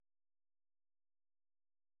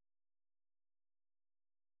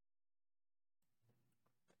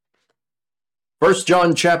1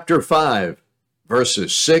 John chapter 5,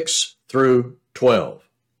 verses 6 through 12.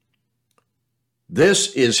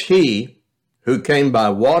 This is he who came by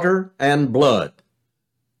water and blood,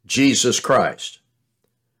 Jesus Christ.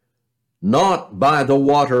 Not by the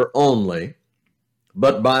water only,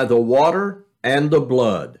 but by the water and the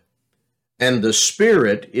blood. And the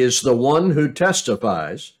Spirit is the one who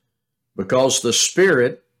testifies, because the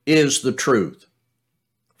Spirit is the truth.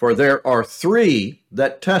 For there are three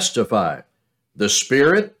that testify, the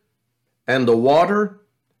Spirit and the water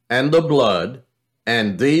and the blood,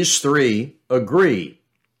 and these three agree.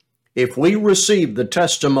 If we receive the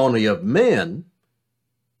testimony of men,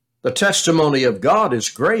 the testimony of God is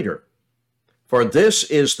greater. For this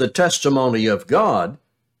is the testimony of God,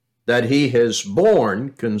 that he has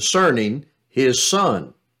borne concerning his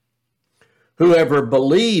Son. Whoever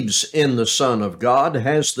believes in the Son of God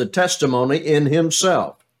has the testimony in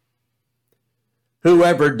himself.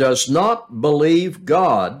 Whoever does not believe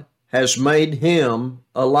God has made him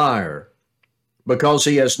a liar, because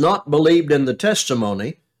he has not believed in the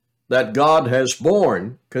testimony that God has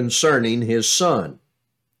borne concerning his Son.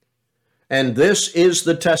 And this is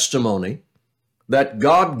the testimony, that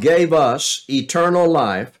God gave us eternal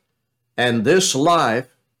life, and this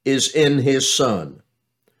life is in his Son.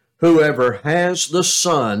 Whoever has the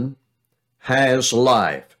Son has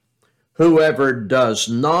life. Whoever does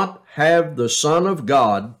not have the Son of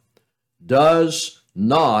God does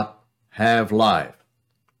not have life.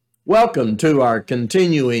 Welcome to our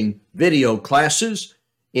continuing video classes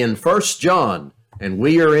in 1 John, and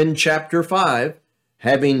we are in chapter 5,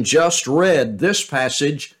 having just read this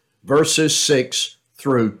passage, verses 6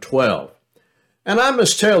 through 12. And I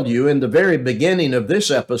must tell you in the very beginning of this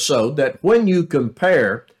episode that when you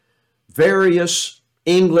compare various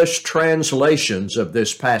English translations of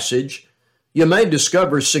this passage, you may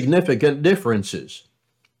discover significant differences.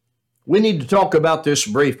 We need to talk about this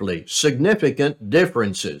briefly, significant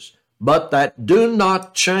differences, but that do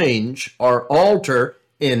not change or alter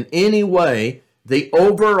in any way the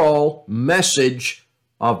overall message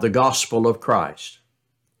of the gospel of Christ.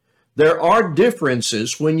 There are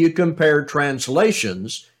differences when you compare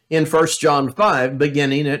translations in 1 John 5,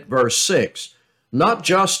 beginning at verse 6, not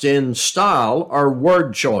just in style or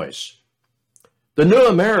word choice. The New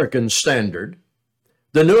American Standard,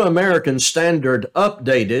 the New American Standard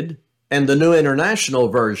Updated, and the New International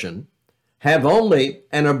Version have only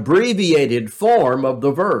an abbreviated form of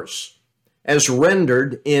the verse, as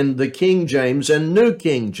rendered in the King James and New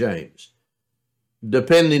King James,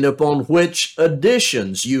 depending upon which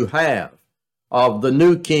editions you have of the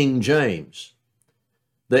New King James.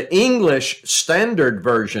 The English Standard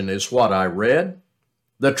Version is what I read.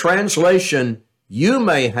 The translation you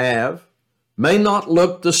may have may not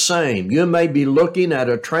look the same. You may be looking at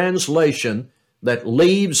a translation that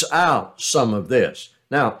leaves out some of this.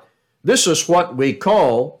 Now, this is what we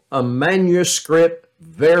call a manuscript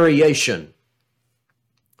variation.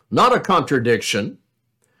 Not a contradiction,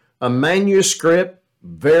 a manuscript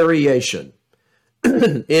variation.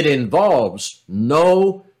 It involves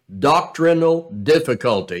no doctrinal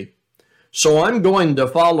difficulty, so I'm going to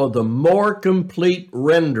follow the more complete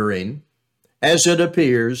rendering as it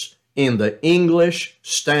appears in the English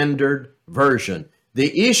Standard Version.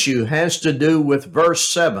 The issue has to do with verse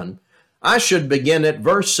 7. I should begin at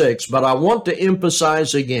verse 6, but I want to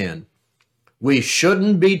emphasize again, we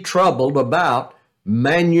shouldn't be troubled about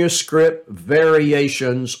manuscript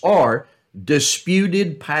variations or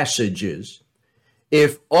disputed passages.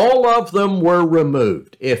 If all of them were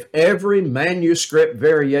removed, if every manuscript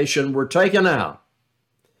variation were taken out,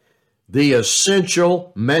 the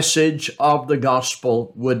essential message of the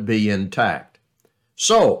gospel would be intact.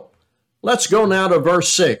 So, let's go now to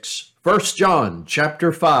verse 6. 1 John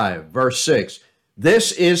chapter 5, verse 6.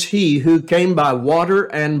 This is he who came by water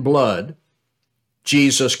and blood,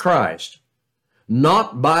 Jesus Christ.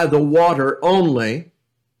 Not by the water only,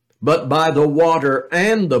 but by the water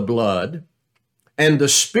and the blood. And the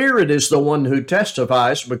Spirit is the one who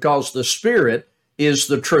testifies, because the Spirit is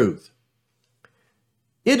the truth.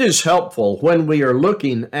 It is helpful when we are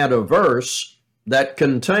looking at a verse that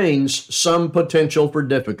contains some potential for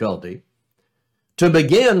difficulty to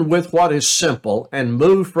begin with what is simple and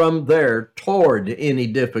move from there toward any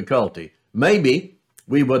difficulty. Maybe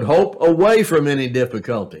we would hope away from any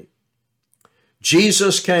difficulty.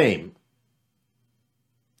 Jesus came.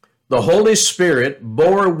 The Holy Spirit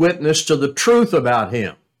bore witness to the truth about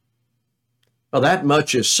him. Well, that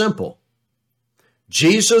much is simple.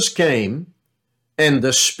 Jesus came, and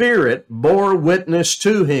the Spirit bore witness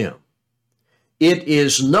to him. It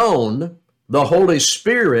is known the Holy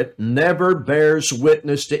Spirit never bears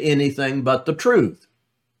witness to anything but the truth.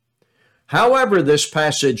 However this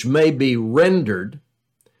passage may be rendered,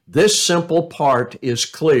 this simple part is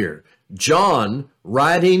clear. John,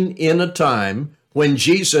 writing in a time when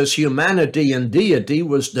Jesus' humanity and deity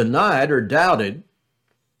was denied or doubted,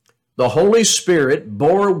 the Holy Spirit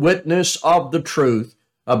bore witness of the truth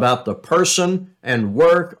about the person and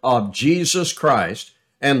work of Jesus Christ,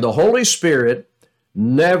 and the Holy Spirit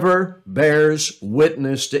never bears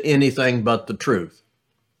witness to anything but the truth.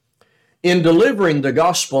 In delivering the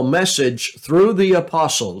gospel message through the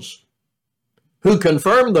apostles, who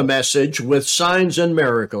confirmed the message with signs and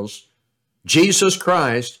miracles, Jesus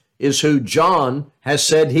Christ is who John has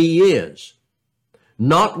said he is,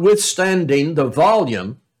 notwithstanding the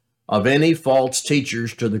volume of any false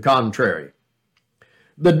teachers to the contrary.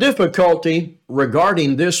 The difficulty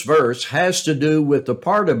regarding this verse has to do with the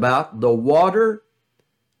part about the water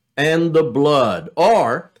and the blood,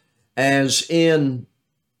 or as in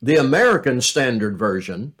the American Standard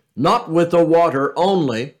Version, not with the water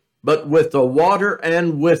only, but with the water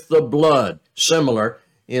and with the blood, similar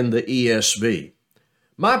in the ESV.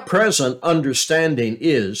 My present understanding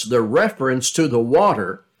is the reference to the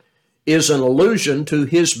water is an allusion to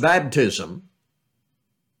his baptism,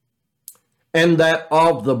 and that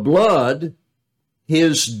of the blood,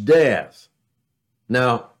 his death.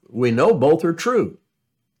 Now, we know both are true.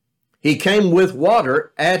 He came with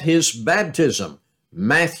water at his baptism,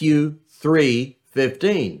 Matthew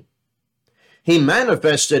 3:15. He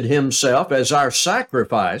manifested himself as our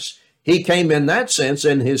sacrifice. He came in that sense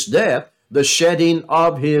in his death, the shedding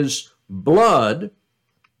of his blood,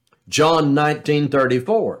 John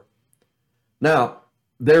 19:34. Now,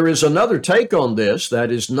 there is another take on this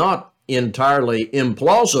that is not entirely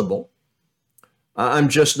implausible. I'm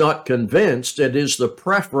just not convinced it is the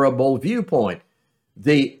preferable viewpoint.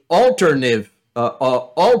 The alternative,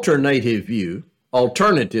 view,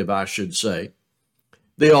 I should say,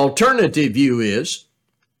 the alternative view is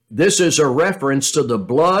this is a reference to the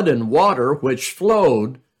blood and water which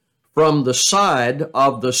flowed from the side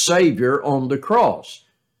of the Savior on the cross.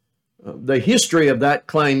 The history of that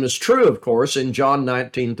claim is true, of course, in John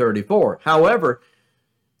 19:34. However,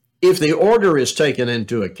 if the order is taken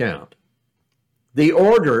into account, the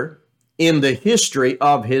order in the history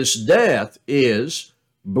of his death is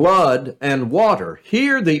blood and water.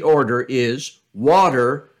 Here the order is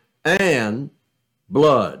water and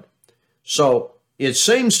blood. So it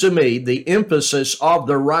seems to me the emphasis of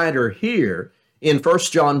the writer here in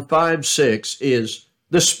 1 John 5:6 is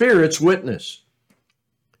the Spirit's witness.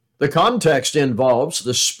 The context involves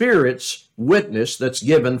the Spirit's witness that's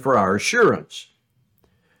given for our assurance.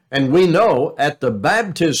 And we know at the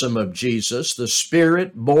baptism of Jesus, the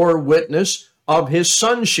Spirit bore witness of his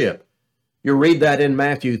sonship. You read that in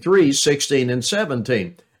Matthew 3:16 and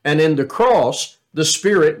 17. And in the cross, the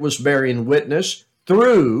Spirit was bearing witness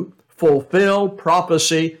through fulfilled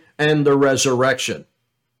prophecy and the resurrection.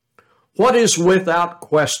 What is without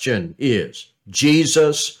question is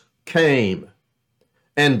Jesus came,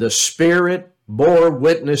 and the Spirit bore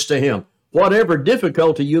witness to him. Whatever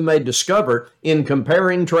difficulty you may discover in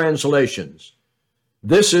comparing translations,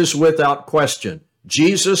 this is without question.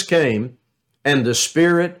 Jesus came, and the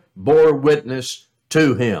Spirit bore witness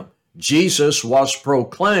to him. Jesus was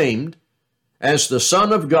proclaimed as the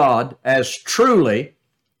Son of God as truly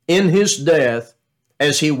in his death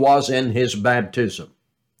as he was in his baptism.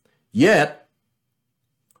 Yet,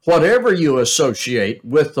 whatever you associate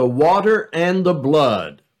with the water and the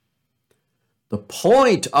blood, the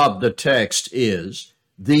point of the text is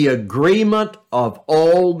the agreement of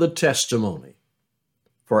all the testimony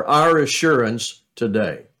for our assurance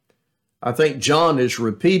today. I think John is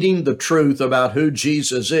repeating the truth about who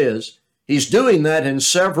Jesus is. He's doing that in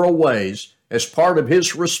several ways as part of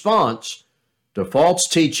his response to false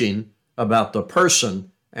teaching about the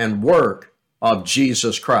person and work of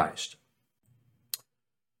Jesus Christ.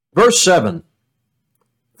 Verse 7,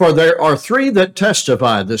 for there are three that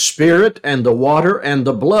testify, the Spirit and the water and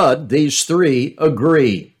the blood, these three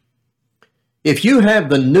agree. If you have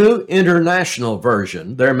the New International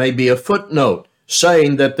Version, there may be a footnote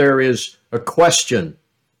saying that there is a question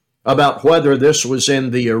about whether this was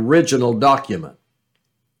in the original document.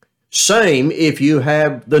 Same if you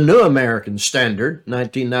have the New American Standard,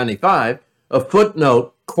 1995, a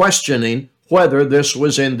footnote questioning whether this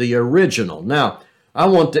was in the original. Now, I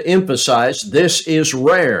want to emphasize this is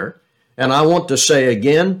rare, and I want to say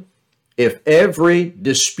again, if every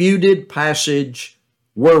disputed passage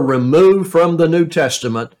were removed from the New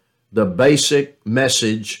Testament, the basic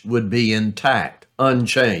message would be intact,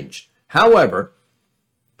 unchanged. However,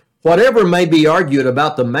 whatever may be argued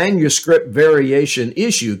about the manuscript variation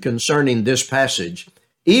issue concerning this passage,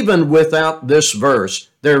 even without this verse,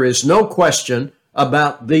 there is no question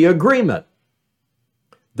about the agreement.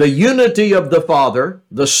 The unity of the Father,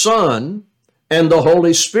 the Son, and the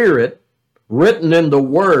Holy Spirit, written in the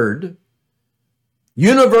Word,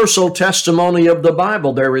 universal testimony of the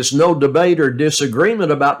Bible. There is no debate or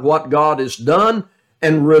disagreement about what God has done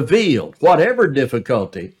and revealed. Whatever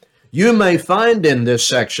difficulty you may find in this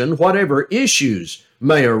section, whatever issues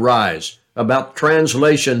may arise about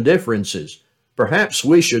translation differences, perhaps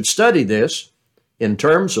we should study this in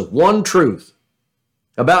terms of one truth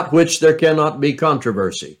about which there cannot be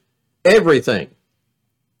controversy. Everything,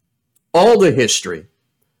 all the history,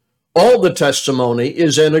 all the testimony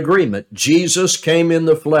is in agreement. Jesus came in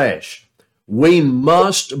the flesh. We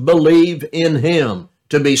must believe in him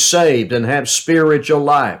to be saved and have spiritual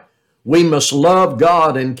life. We must love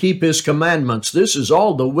God and keep his commandments. This is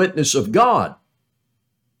all the witness of God,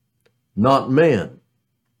 not men.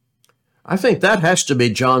 I think that has to be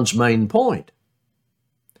John's main point.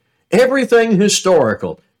 Everything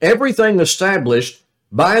historical, everything established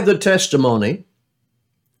by the testimony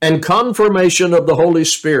and confirmation of the Holy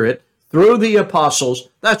Spirit through the apostles,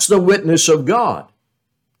 that's the witness of God.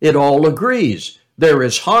 It all agrees. There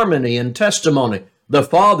is harmony in testimony. The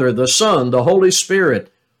Father, the Son, the Holy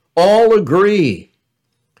Spirit all agree.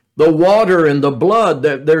 The water and the blood,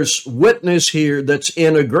 there's witness here that's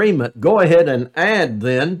in agreement. Go ahead and add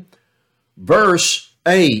then verse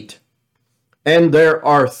 8. And there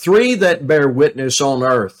are three that bear witness on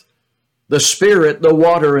earth: the Spirit, the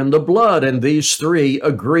water, and the blood, and these three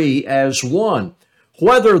agree as one.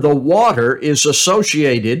 Whether the water is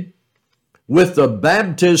associated with the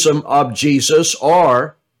baptism of Jesus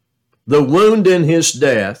or the wound in his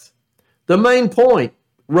death, the main point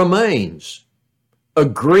remains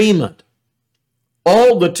agreement.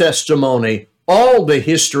 All the testimony, all the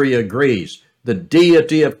history agrees. The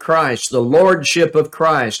deity of Christ, the lordship of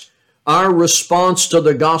Christ, our response to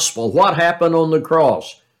the gospel, what happened on the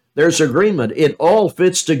cross. There's agreement. It all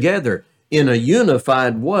fits together in a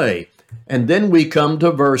unified way. And then we come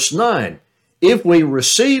to verse 9. If we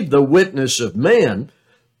receive the witness of men,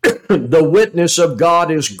 the witness of God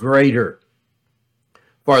is greater.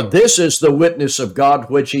 For this is the witness of God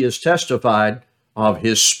which he has testified of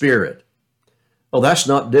his Spirit. Well, that's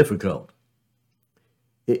not difficult.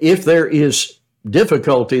 If there is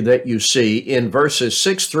difficulty that you see in verses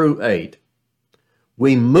 6 through 8,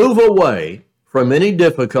 we move away from any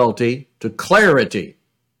difficulty to clarity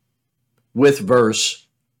with verse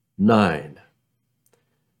 9.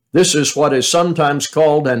 This is what is sometimes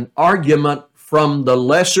called an argument from the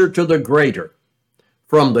lesser to the greater,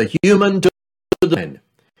 from the human to the divine.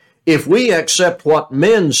 If we accept what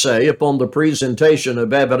men say upon the presentation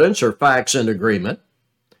of evidence or facts in agreement,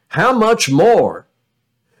 how much more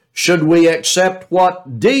should we accept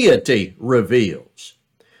what deity reveals?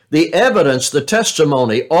 The evidence, the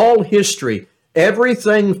testimony, all history,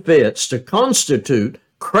 everything fits to constitute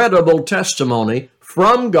credible testimony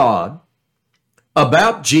from God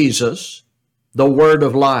about Jesus, the Word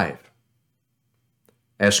of life.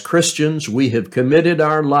 As Christians, we have committed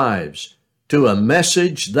our lives to a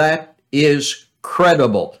message that is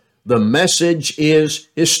credible. The message is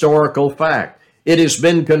historical fact. It has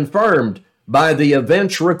been confirmed by the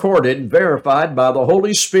events recorded, verified by the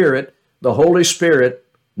Holy Spirit. The Holy Spirit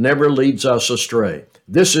never leads us astray.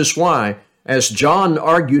 This is why, as John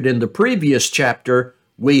argued in the previous chapter,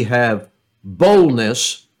 we have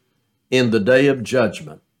boldness in the day of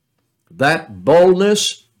judgment. That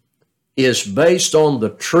boldness is based on the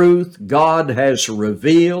truth God has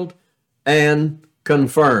revealed and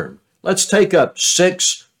confirmed. Let's take up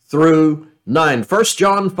 6 through 9. 1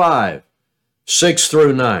 John 5, 6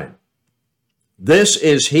 through 9. This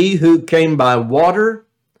is he who came by water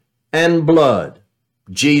and blood,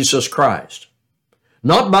 Jesus Christ.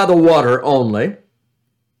 Not by the water only,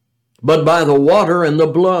 but by the water and the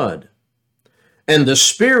blood. And the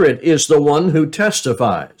Spirit is the one who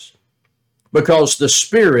testifies, because the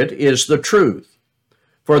Spirit is the truth.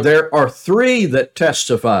 For there are three that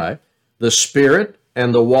testify, the Spirit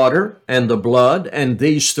and the water and the blood, and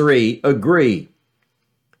these three agree.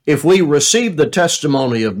 If we receive the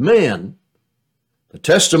testimony of men, the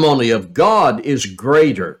testimony of God is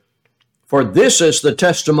greater. For this is the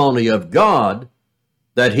testimony of God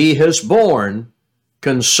that he has borne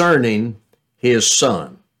concerning his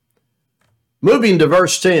Son. Moving to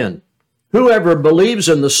verse 10, whoever believes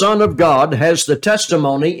in the Son of God has the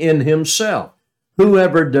testimony in himself.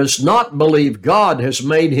 Whoever does not believe God has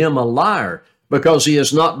made him a liar, because he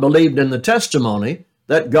has not believed in the testimony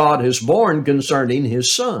that God has borne concerning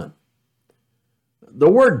his Son. The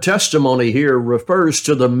word testimony here refers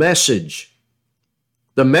to the message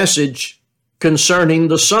concerning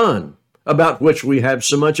the Son, about which we have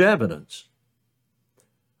so much evidence.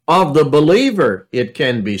 Of the believer, it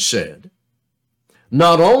can be said,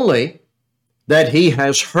 not only that he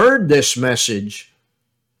has heard this message,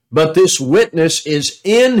 but this witness is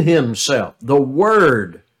in himself. The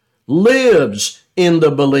Word lives in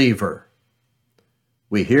the believer.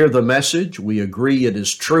 We hear the message, we agree it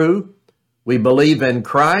is true, we believe in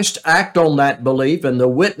Christ, act on that belief, and the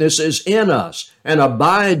witness is in us and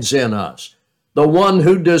abides in us. The one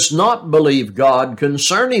who does not believe God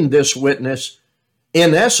concerning this witness,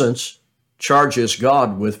 in essence, charges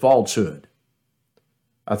God with falsehood.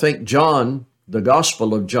 I think John, the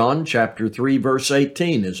Gospel of John, chapter 3, verse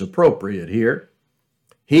 18 is appropriate here.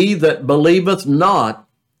 He that believeth not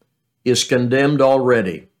is condemned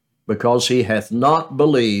already, because he hath not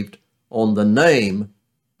believed on the name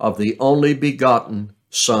of the only begotten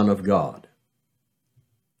Son of God.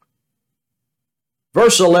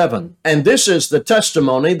 Verse 11, and this is the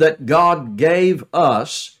testimony that God gave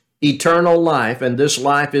us eternal life, and this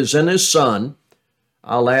life is in his Son.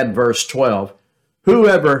 I'll add verse 12.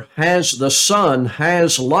 Whoever has the Son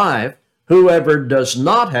has life. Whoever does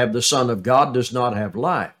not have the Son of God does not have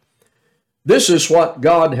life. This is what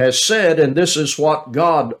God has said, and this is what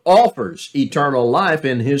God offers, eternal life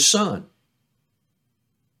in his Son.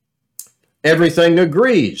 Everything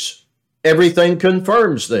agrees. Everything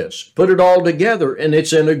confirms this. Put it all together, and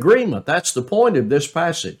it's in agreement. That's the point of this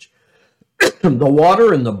passage. The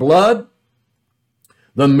water and the blood,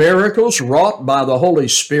 the miracles wrought by the Holy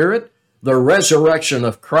Spirit, the resurrection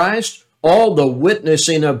of Christ, all the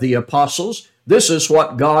witnessing of the apostles. This is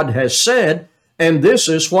what God has said, and this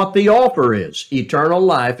is what the offer is, eternal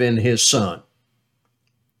life in his Son.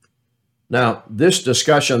 Now, this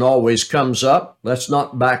discussion always comes up. Let's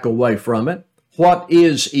not back away from it. What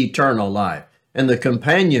is eternal life? And the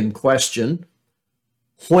companion question,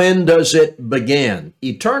 when does it begin?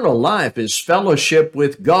 Eternal life is fellowship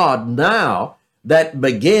with God now, that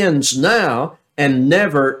begins now and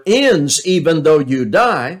never ends even though you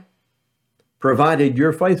die, provided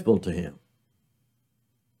you're faithful to him.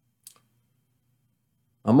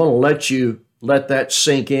 I'm going to let that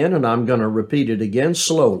sink in, and I'm going to repeat it again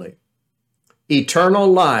slowly. Eternal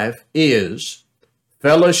life is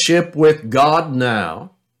fellowship with God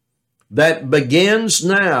now, that begins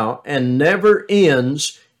now and never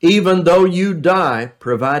ends, even though you die,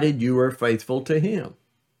 provided you are faithful to him.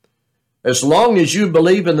 As long as you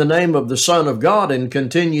believe in the name of the Son of God and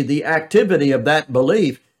continue the activity of that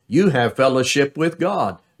belief, you have fellowship with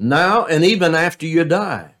God, now and even after you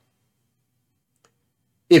die.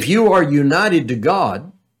 If you are united to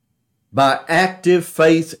God by active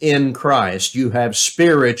faith in Christ, you have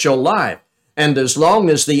spiritual life. And as long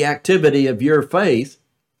as the activity of your faith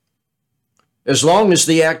in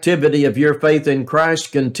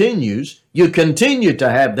Christ continues, you continue to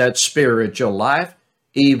have that spiritual life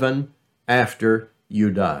even after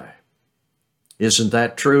you die. Isn't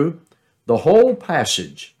that true? The whole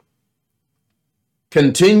passage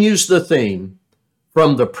continues the theme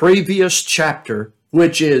from the previous chapter,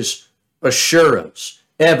 which is assurance,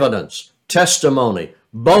 evidence, testimony,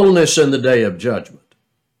 boldness in the day of judgment.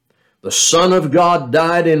 The Son of God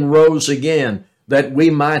died and rose again that we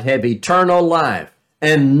might have eternal life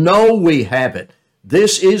and know we have it.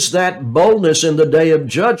 This is that boldness in the day of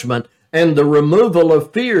judgment and the removal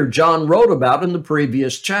of fear John wrote about in the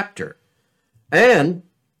previous chapter. And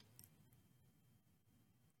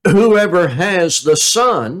whoever has the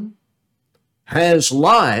Son has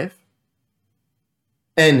life,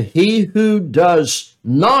 and he who does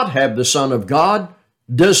not have the Son of God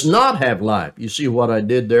does not have life. You see what I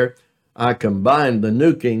did there? I combined the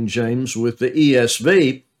New King James with the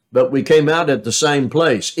ESV, but we came out at the same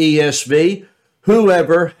place. ESV,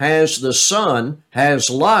 whoever has the Son has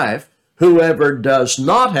life. Whoever does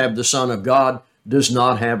not have the Son of God does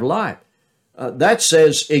not have life. That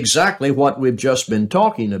says exactly what we've just been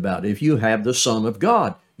talking about. If you have the Son of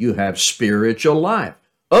God, you have spiritual life.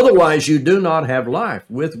 Otherwise, you do not have life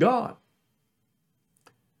with God.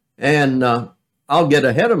 And I'll get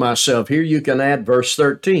ahead of myself here. You can add verse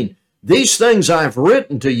 13. These things I've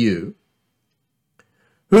written to you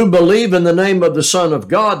who believe in the name of the Son of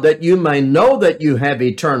God, that you may know that you have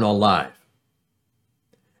eternal life,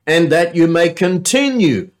 and that you may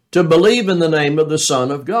continue to believe in the name of the Son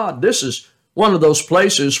of God. This is one of those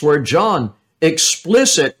places where John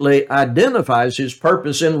explicitly identifies his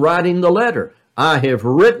purpose in writing the letter. I have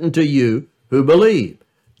written to you who believe.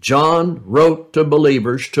 John wrote to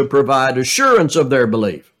believers to provide assurance of their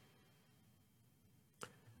belief,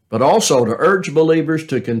 but also to urge believers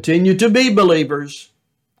to continue to be believers,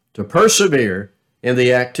 to persevere in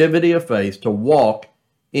the activity of faith, to walk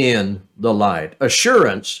in the light.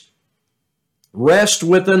 Assurance rests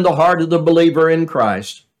within the heart of the believer in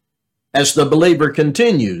Christ as the believer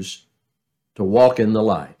continues to walk in the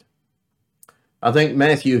light. I think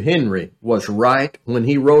Matthew Henry was right when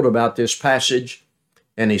he wrote about this passage,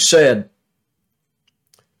 and he said,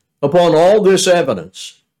 "Upon all this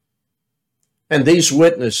evidence and these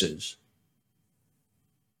witnesses,"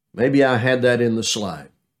 maybe I had that in the slide.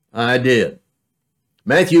 I did.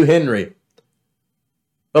 Matthew Henry,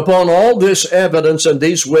 "Upon all this evidence and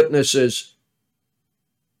these witnesses,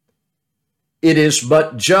 it is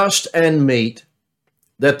but just and meet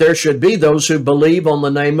that there should be those who believe on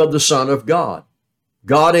the name of the Son of God.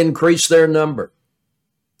 God increase their number.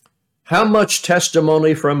 How much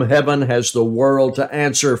testimony from heaven has the world to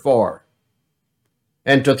answer for?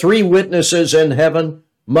 And to 3 witnesses in heaven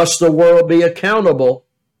must the world be accountable.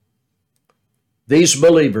 These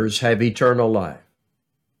believers have eternal life."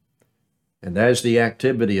 And as the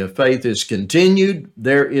activity of faith is continued,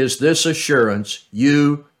 there is this assurance: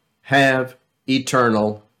 you have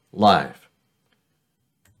eternal life.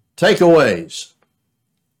 Takeaways.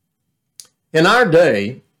 In our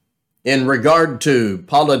day, in regard to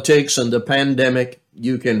politics and the pandemic,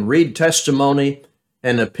 you can read testimony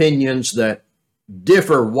and opinions that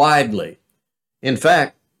differ widely. In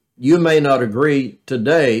fact, you may not agree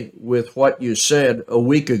today with what you said a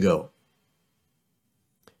week ago.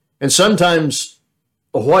 And sometimes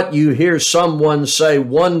what you hear someone say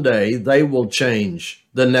one day, they will change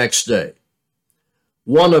the next day.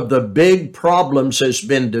 One of the big problems has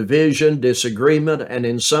been division, disagreement, and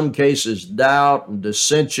in some cases doubt and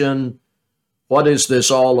dissension. What is this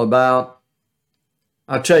all about?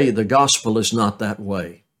 I tell you, the gospel is not that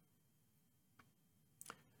way.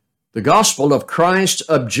 The gospel of Christ,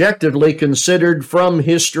 objectively considered from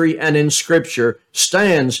history and in Scripture,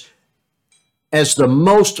 stands as the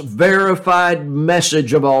most verified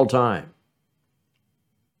message of all time.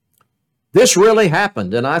 This really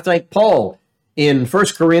happened, and I think Paul in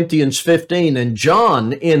 1 Corinthians 15 and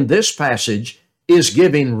John in this passage is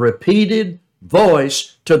giving repeated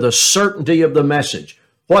voice to the certainty of the message.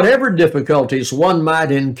 Whatever difficulties one might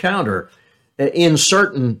encounter in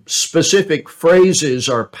certain specific phrases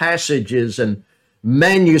or passages and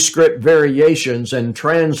manuscript variations and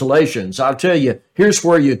translations, I'll tell you, here's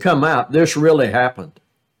where you come out. This really happened.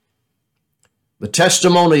 The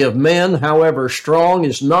testimony of men, however strong,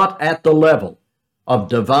 is not at the level of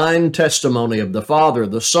divine testimony of the Father,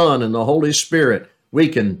 the Son, and the Holy Spirit. We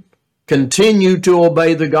can continue to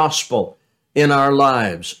obey the gospel in our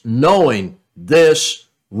lives, knowing this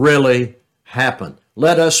really happened.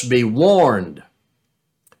 Let us be warned,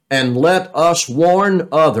 and let us warn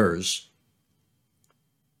others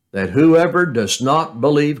that whoever does not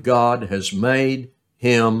believe God has made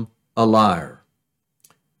him a liar.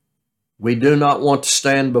 We do not want to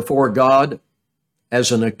stand before God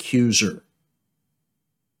as an accuser.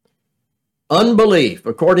 Unbelief,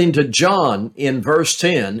 according to John in verse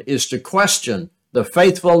 10, is to question the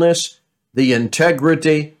faithfulness, the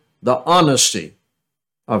integrity, the honesty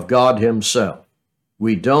of God himself.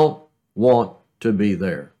 We don't want to be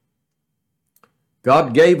there.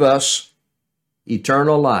 God gave us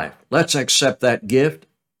eternal life. Let's accept that gift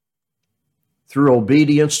through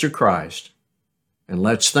obedience to Christ, and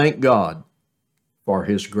let's thank God for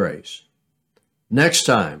his grace. Next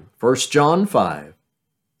time, 1 John 5,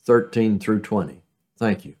 13 through 20.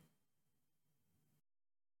 Thank you.